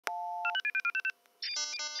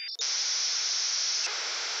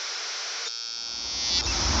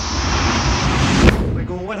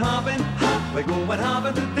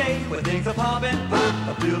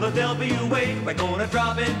NWA. We're gonna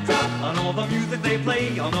drop it, drop on all the music they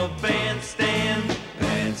play on the bandstand.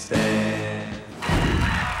 Bandstand.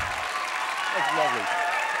 That's lovely.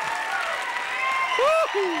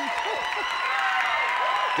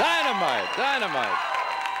 Dynamite, dynamite.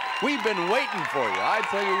 We've been waiting for you. I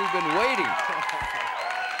tell you, we've been waiting.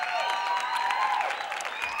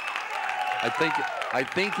 I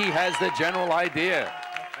think he has the general idea.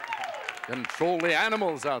 Control the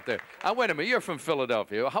animals out there. Wait a minute, you're from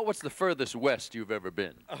Philadelphia. What's the furthest west you've ever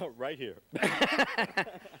been? Right here.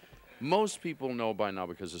 Most people know by now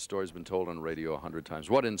because the story's been told on radio 100 times.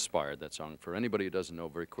 What inspired that song? For anybody who doesn't know,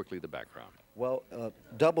 very quickly, the background. Well,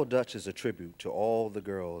 Double Dutch is a tribute to all the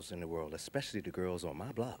girls in the world, especially the girls on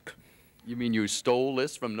my block. You mean you stole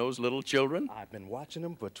this from those little children? I've been watching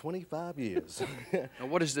them for 25 years. Now,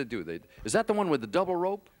 what does it do? Is that the one with the double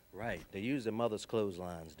rope? Right. They use their mother's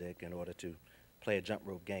clotheslines, Dick, in order to play a jump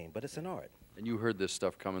rope game, but it's an art. And you heard this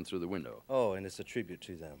stuff coming through the window. Oh, and it's a tribute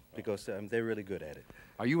to them because they're really good at it.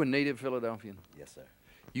 Are you a native Philadelphian? Yes, sir.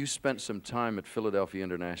 You spent some time at Philadelphia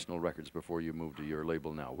International Records before you moved to your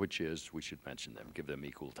label now, which is, we should mention them, give them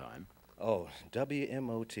equal time. Oh,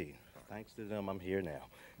 WMOT. Thanks to them, I'm here now.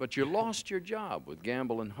 But you lost your job with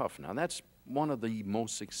Gamble and Huff. Now, that's one of the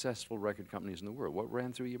most successful record companies in the world. What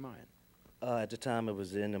ran through your mind? At the time, it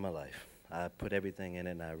was the end of my life. I put everything in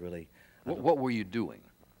it, and I really... What were you doing?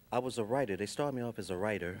 I was a writer. They started me off as a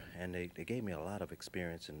writer, and they gave me a lot of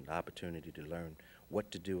experience and opportunity to learn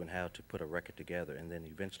what to do and how to put a record together, and then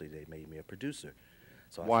eventually they made me a producer.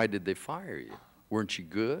 So Why did they fire you? Weren't you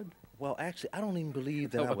good? Well, actually, I don't even believe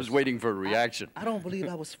that I was waiting for a reaction. I don't believe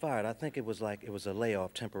I was fired. I think it was like it was a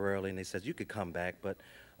layoff temporarily, and they said you could come back, but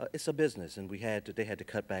it's a business, and they had to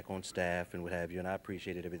cut back on staff and what have you, and I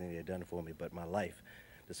appreciated everything they had done for me, but my life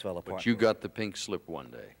just fell apart. But you got the pink slip one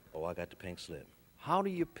day. Oh, I got the pink slip. How do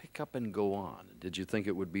you pick up and go on? Did you think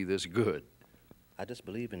it would be this good? I just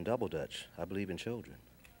believe in Double Dutch. I believe in children.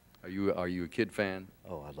 Are you a kid fan?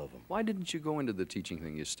 Oh, I love them. Why didn't you go into the teaching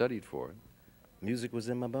thing? You studied for it. Music was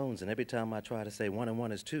in my bones, and every time I try to say 1 and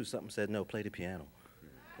 1 is 2, something said, no, play the piano.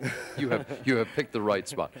 You have picked the right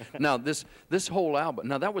spot. Now, this whole album,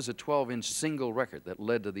 now that was a 12-inch single record that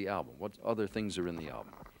led to the album. What other things are in the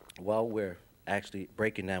album? Well, we're actually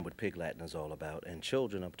breaking down what Pig Latin is all about, and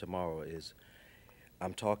Children of Tomorrow is,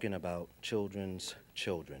 I'm talking about children's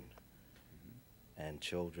children, and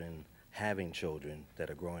children having children that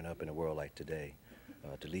are growing up in a world like today.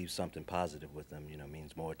 To leave something positive with them,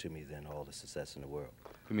 means more to me than all the success in the world.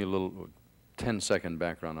 Give me a little 10-second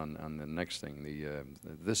background on the next thing.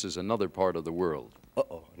 This is another part of the world.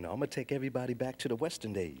 Uh-oh. No, I'm going to take everybody back to the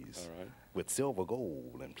Western days. All right. With silver,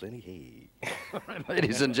 gold, and plenty hay. All right,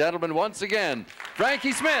 ladies and gentlemen, once again,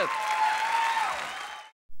 Frankie Smith.